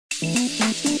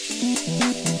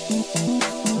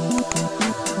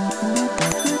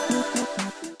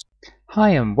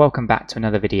Hi and welcome back to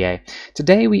another video.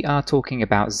 Today we are talking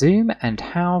about Zoom and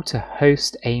how to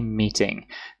host a meeting.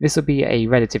 This will be a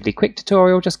relatively quick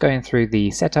tutorial just going through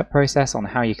the setup process on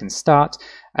how you can start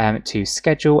to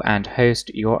schedule and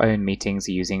host your own meetings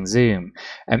using Zoom.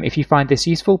 If you find this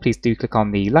useful, please do click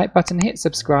on the like button, hit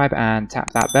subscribe and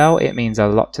tap that bell. It means a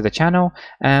lot to the channel.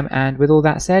 And with all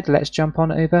that said, let's jump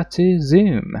on over to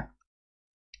Zoom.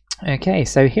 Okay,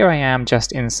 so here I am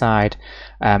just inside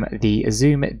the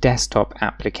Zoom desktop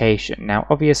application. Now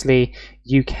obviously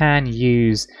you can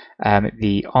use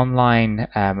the online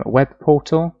web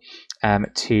portal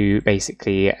to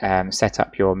basically set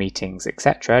up your meetings,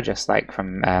 etc., just like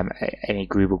from any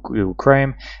Google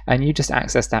Chrome, and you just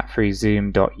access that through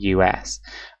zoom.us,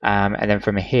 and then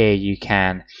from here you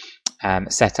can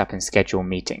set up and schedule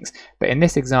meetings. But in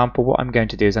this example, what I'm going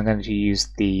to do is I'm going to use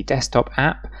the desktop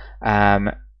app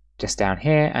just down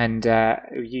here and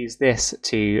use this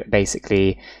to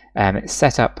basically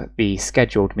set up the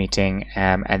scheduled meeting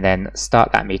and then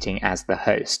start that meeting as the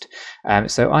host.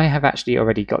 So I have actually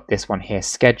already got this one here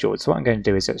scheduled. So what I'm going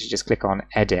to do is actually just click on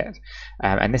edit,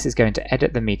 and this is going to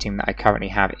edit the meeting that I currently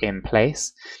have in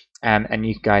place, and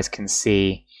you guys can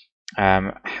see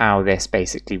how this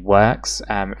basically works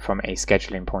from a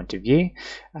scheduling point of view,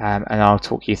 and I'll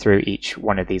talk you through each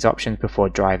one of these options before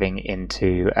driving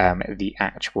into the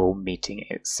actual meeting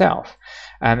itself.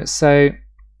 So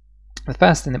the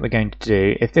first thing that we're going to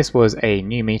do, if this was a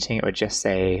new meeting, it would just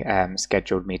say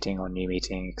scheduled meeting or new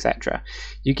meeting, etc.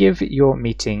 You give your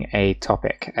meeting a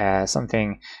topic,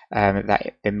 something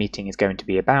that the meeting is going to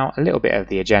be about, a little bit of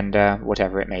the agenda,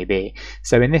 whatever it may be.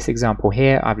 So in this example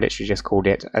here, I've literally just called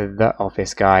it the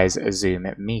Office Guys Zoom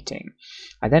meeting.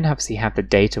 I then obviously have the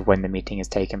date of when the meeting is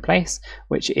taking place,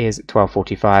 which is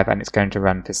 12:45, and it's going to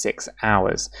run for 6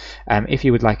 hours. If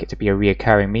you would like it to be a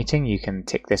reoccurring meeting, you can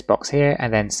tick this box here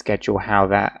and then schedule how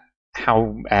that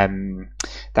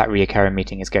reoccurring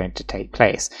meeting is going to take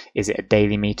place. Is it a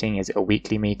daily meeting? Is it a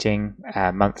weekly meeting?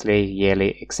 Monthly,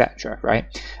 yearly, etc. Right?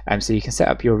 So you can set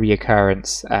up your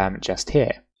reoccurrence just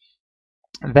here.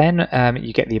 Then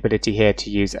you get the ability here to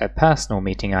use a personal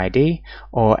meeting ID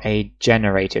or a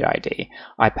generated ID.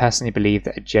 I personally believe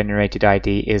that a generated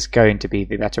ID is going to be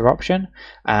the better option,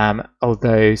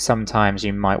 although sometimes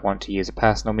you might want to use a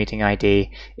personal meeting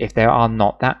ID if there are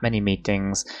not that many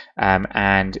meetings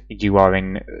and you are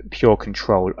in pure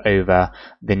control over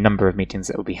the number of meetings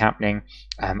that will be happening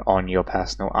on your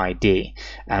personal ID.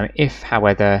 If,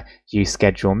 however, you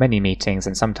schedule many meetings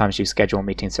and sometimes you schedule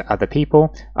meetings for other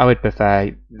people, I would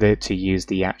prefer to use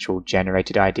the actual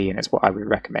generated ID, and it's what I would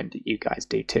recommend that you guys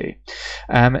do too.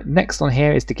 Next on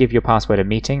here is to give your password a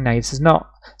meeting. Now this is not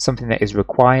something that is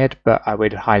required, but I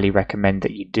would highly recommend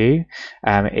that you do.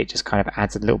 It just kind of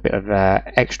adds a little bit of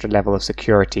extra level of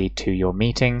security to your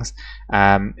meetings.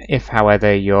 If,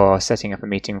 however, you're setting up a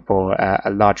meeting for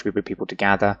a large group of people to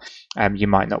gather, you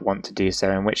might not want to do so,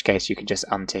 in which case you can just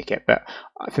untick it. But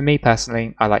for me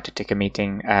personally, I like to tick a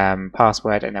meeting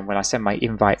password, and then when I send my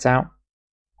invites out,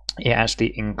 it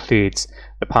actually includes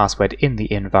the password in the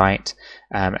invite,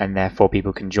 and therefore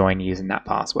people can join using that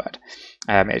password.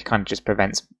 It kind of just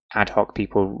prevents ad hoc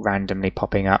people randomly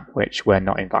popping up which were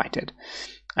not invited.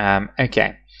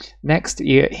 Okay, next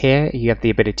here you have the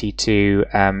ability to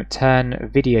turn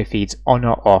video feeds on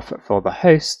or off for the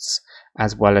hosts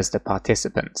as well as the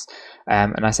participants.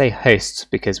 And I say hosts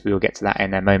because we will get to that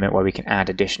in a moment where we can add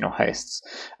additional hosts.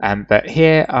 But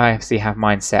here I obviously have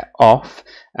mine set off.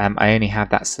 I only have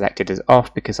that selected as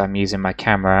off because I'm using my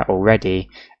camera already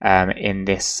in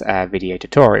this video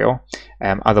tutorial.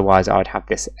 Otherwise I would have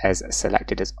this as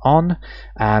selected as on.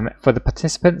 For the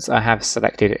participants, I have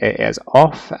selected it as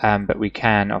off, but we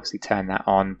can obviously turn that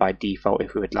on by default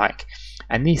if we would like.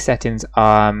 And these settings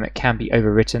can be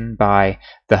overwritten by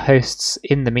the hosts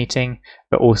in the meeting,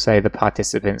 but also the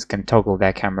participants can toggle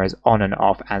their cameras on and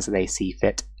off as they see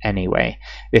fit anyway.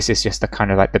 This is just a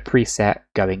kind of like the preset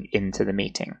going into the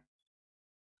meeting.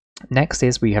 Next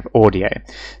is we have audio.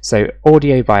 So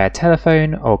audio via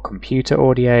telephone or computer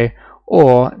audio,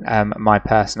 or my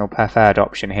personal preferred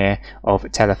option here of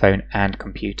telephone and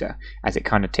computer, as it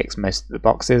kind of ticks most of the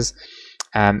boxes.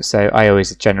 So I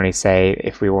always generally say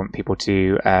if we want people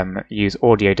to use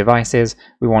audio devices,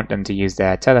 we want them to use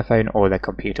their telephone or their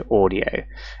computer audio.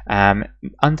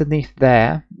 Underneath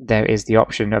there is the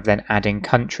option of then adding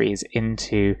countries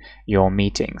into your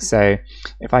meeting. So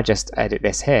if I just edit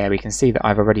this here, we can see that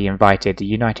I've already invited the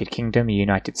United Kingdom, the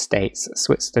United States,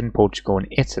 Switzerland, Portugal and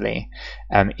Italy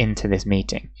into this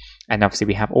meeting. And obviously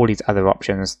we have all these other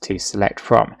options to select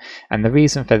from. And the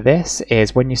reason for this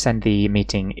is when you send the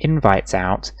meeting invites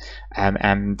out,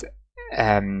 and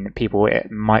people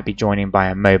might be joining by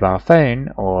a mobile phone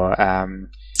or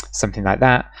something like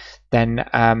that, then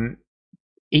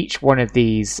each one of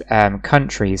these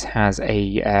countries has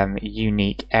a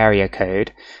unique area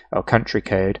code or country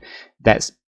code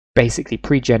that's basically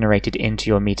pre-generated into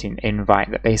your meeting invite,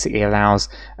 that basically allows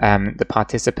the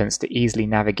participants to easily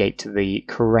navigate to the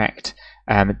correct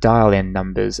dial-in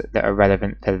numbers that are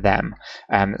relevant for them.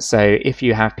 So if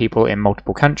you have people in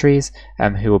multiple countries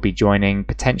who will be joining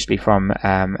potentially from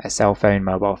a cell phone,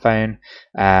 mobile phone,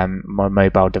 or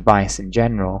mobile device in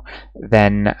general,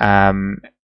 then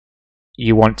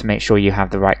you want to make sure you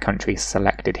have the right country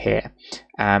selected here.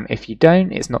 If you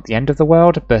don't, it's not the end of the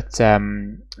world, but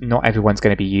not everyone's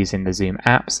going to be using the Zoom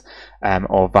apps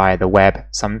or via the web.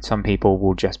 Some people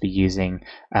will just be using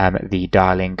the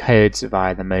dial-in codes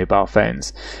via the mobile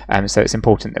phones. So it's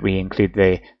important that we include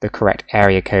the correct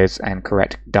area codes and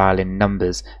correct dial-in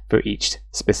numbers for each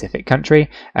specific country.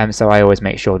 So I always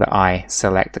make sure that I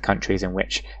select the countries in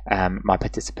which my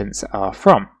participants are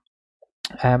from.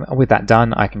 With that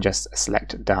done, I can just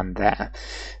select done there.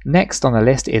 Next on the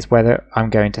list is whether I'm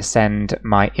going to send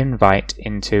my invite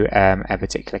into a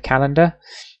particular calendar.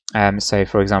 So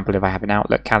for example, if I have an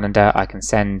Outlook calendar, I can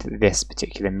send this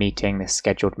particular meeting, this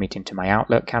scheduled meeting, to my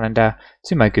Outlook calendar,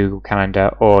 to my Google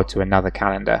calendar, or to another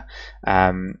calendar.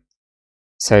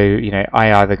 So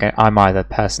I'm either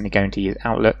personally going to use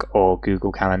Outlook or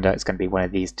Google Calendar. It's going to be one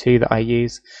of these two that I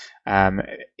use.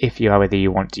 If you are whether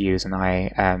you want to use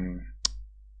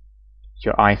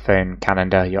your iPhone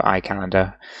calendar, your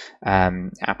iCalendar,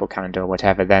 Apple Calendar, or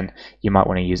whatever, then you might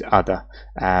want to use other.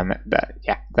 But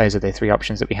yeah, those are the three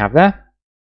options that we have there.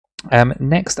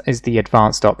 Next is the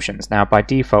advanced options. Now by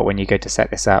default, when you go to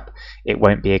set this up, it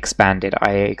won't be expanded.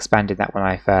 I expanded that when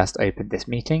I first opened this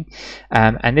meeting,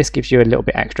 and this gives you a little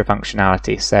bit extra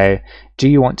functionality. So do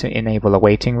you want to enable a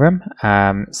waiting room?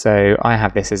 So I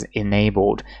have this as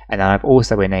enabled, and then I've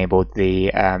also enabled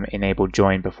the enable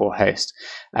join before host.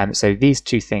 So these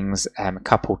two things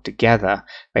coupled together,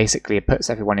 basically it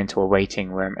puts everyone into a waiting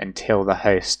room until the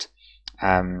host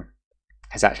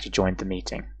has actually joined the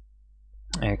meeting.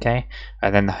 Okay,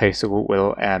 and then the host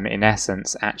will in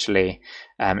essence actually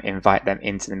invite them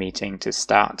into the meeting to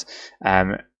start.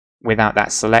 Without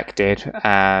that selected,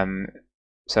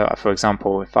 so for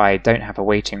example, if I don't have a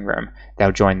waiting room,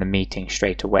 they'll join the meeting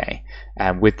straight away.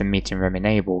 With the meeting room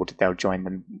enabled, they'll join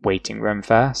the waiting room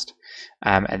first,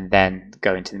 and then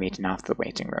go into the meeting after the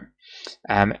waiting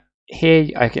room. Here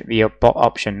I get the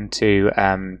option to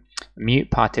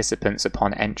mute participants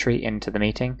upon entry into the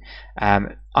meeting.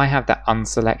 I have that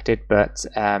unselected, but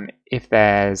if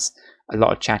there's a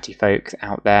lot of chatty folk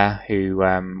out there who,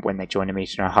 when they join a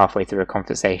meeting, are halfway through a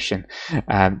conversation,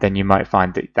 then you might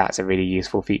find that that's a really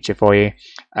useful feature for you.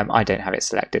 I don't have it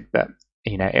selected, but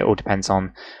it all depends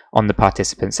on the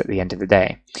participants at the end of the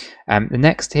day. The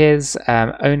next is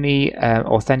only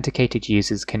authenticated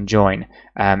users can join,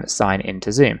 sign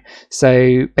into Zoom.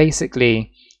 So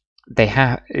basically,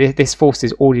 this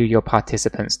forces all of your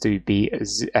participants to be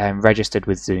registered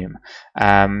with Zoom.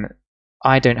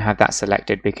 I don't have that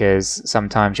selected because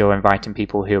sometimes you're inviting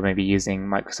people who are maybe using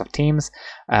Microsoft Teams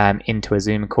into a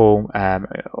Zoom call,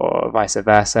 or vice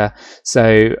versa.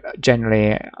 So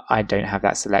generally, I don't have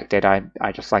that selected. I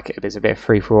just like it as a bit of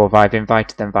free-for-all. If I've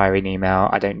invited them via an email,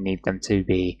 I don't need them to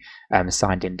be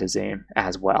signed into Zoom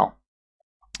as well.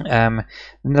 The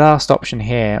last option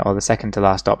here, or the second to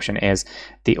last option, is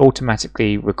the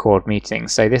automatically record meeting.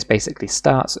 So this basically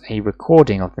starts a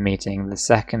recording of the meeting the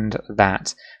second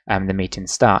that the meeting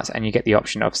starts, and you get the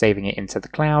option of saving it into the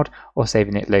cloud or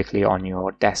saving it locally on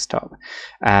your desktop,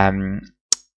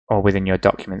 or within your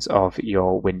documents of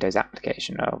your Windows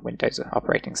application or Windows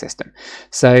operating system.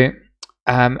 So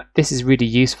this is really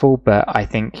useful, but I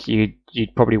think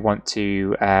you'd probably want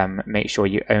to make sure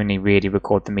you only really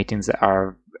record the meetings that are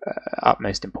of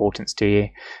utmost importance to you,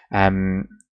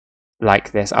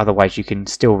 like this. Otherwise, you can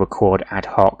still record ad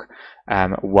hoc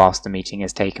whilst the meeting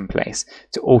is taking place.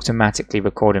 To automatically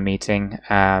record a meeting,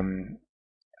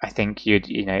 I think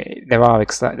there are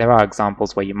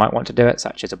examples where you might want to do it,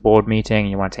 such as a board meeting,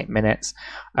 you want to take minutes,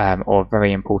 or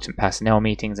very important personnel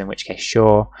meetings, in which case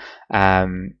sure.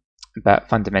 But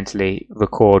fundamentally,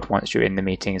 record once you're in the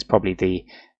meeting is probably the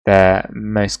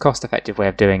most cost-effective way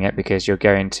of doing it, because you're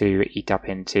going to eat up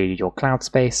into your cloud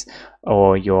space,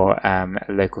 or your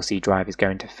local C drive is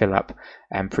going to fill up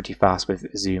pretty fast with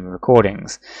Zoom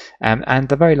recordings. And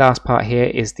the very last part here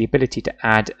is the ability to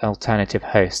add alternative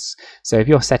hosts. So if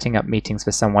you're setting up meetings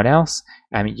for someone else,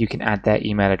 you can add their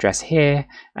email address here,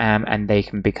 and they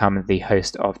can become the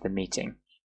host of the meeting.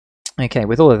 Okay,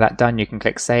 with all of that done, you can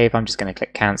click save. I'm just going to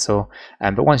click cancel.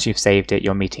 But once you've saved it,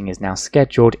 your meeting is now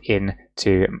scheduled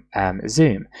into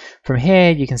Zoom. From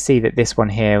here, you can see that this one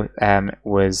here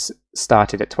was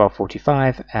started at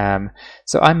 12:45.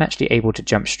 So I'm actually able to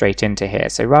jump straight into here.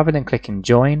 So rather than clicking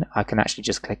join, I can actually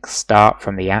just click start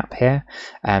from the app here.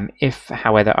 If,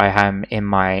 however, I am in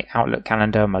my Outlook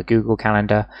calendar, my Google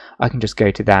calendar, I can just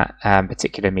go to that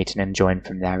particular meeting and join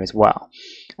from there as well.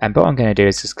 But what I'm going to do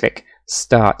is just click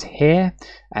start here,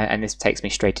 and this takes me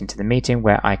straight into the meeting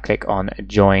where I click on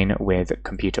join with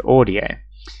computer audio.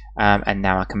 And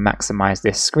now I can maximize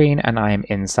this screen and I am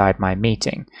inside my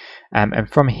meeting. And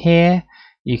from here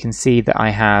you can see that I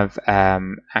have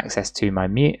access to my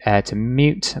mute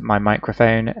my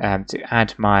microphone, to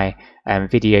add my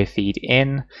video feed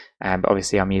in, but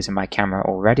obviously I'm using my camera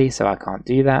already, so I can't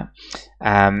do that.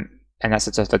 And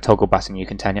that's just a toggle button. You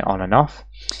can turn it on and off.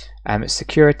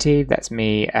 Security lets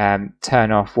me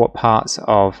turn off what parts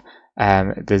of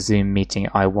the Zoom meeting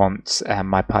I want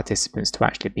my participants to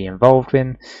actually be involved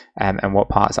in, and what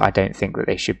parts I don't think that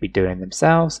they should be doing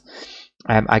themselves.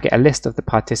 I get a list of the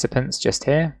participants just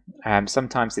here.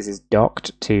 Sometimes this is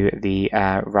docked to the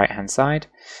right hand side,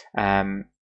 so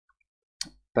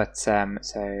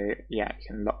yeah, you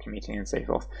can lock your meeting and so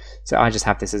forth. So I just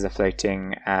have this as a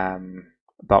floating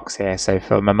box here. So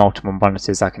for my multiple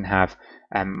monitors, I can have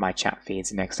my chat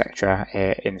feeds and etc.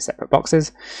 in separate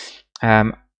boxes.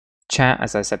 Chat,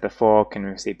 as I said before, can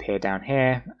obviously appear down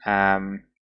here, and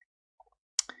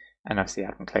obviously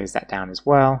I can close that down as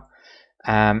well.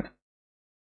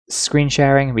 Screen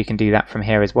sharing, we can do that from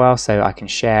here as well, so I can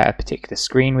share a particular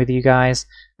screen with you guys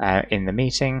in the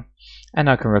meeting, and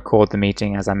I can record the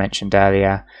meeting as I mentioned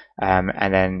earlier,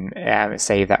 and then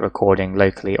save that recording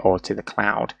locally or to the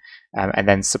cloud. And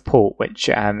then support, which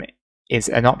is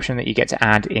an option that you get to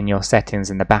add in your settings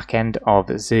in the back end of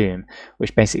Zoom,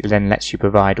 which basically then lets you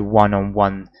provide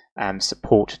one-on-one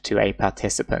support to a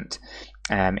participant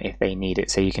if they need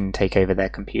it, so you can take over their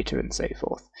computer and so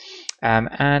forth.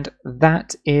 And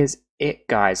that is it,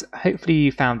 guys. Hopefully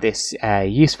you found this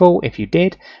useful. If you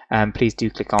did, please do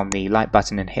click on the like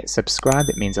button and hit subscribe.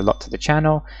 It means a lot to the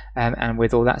channel. And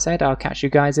with all that said, I'll catch you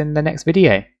guys in the next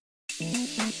video.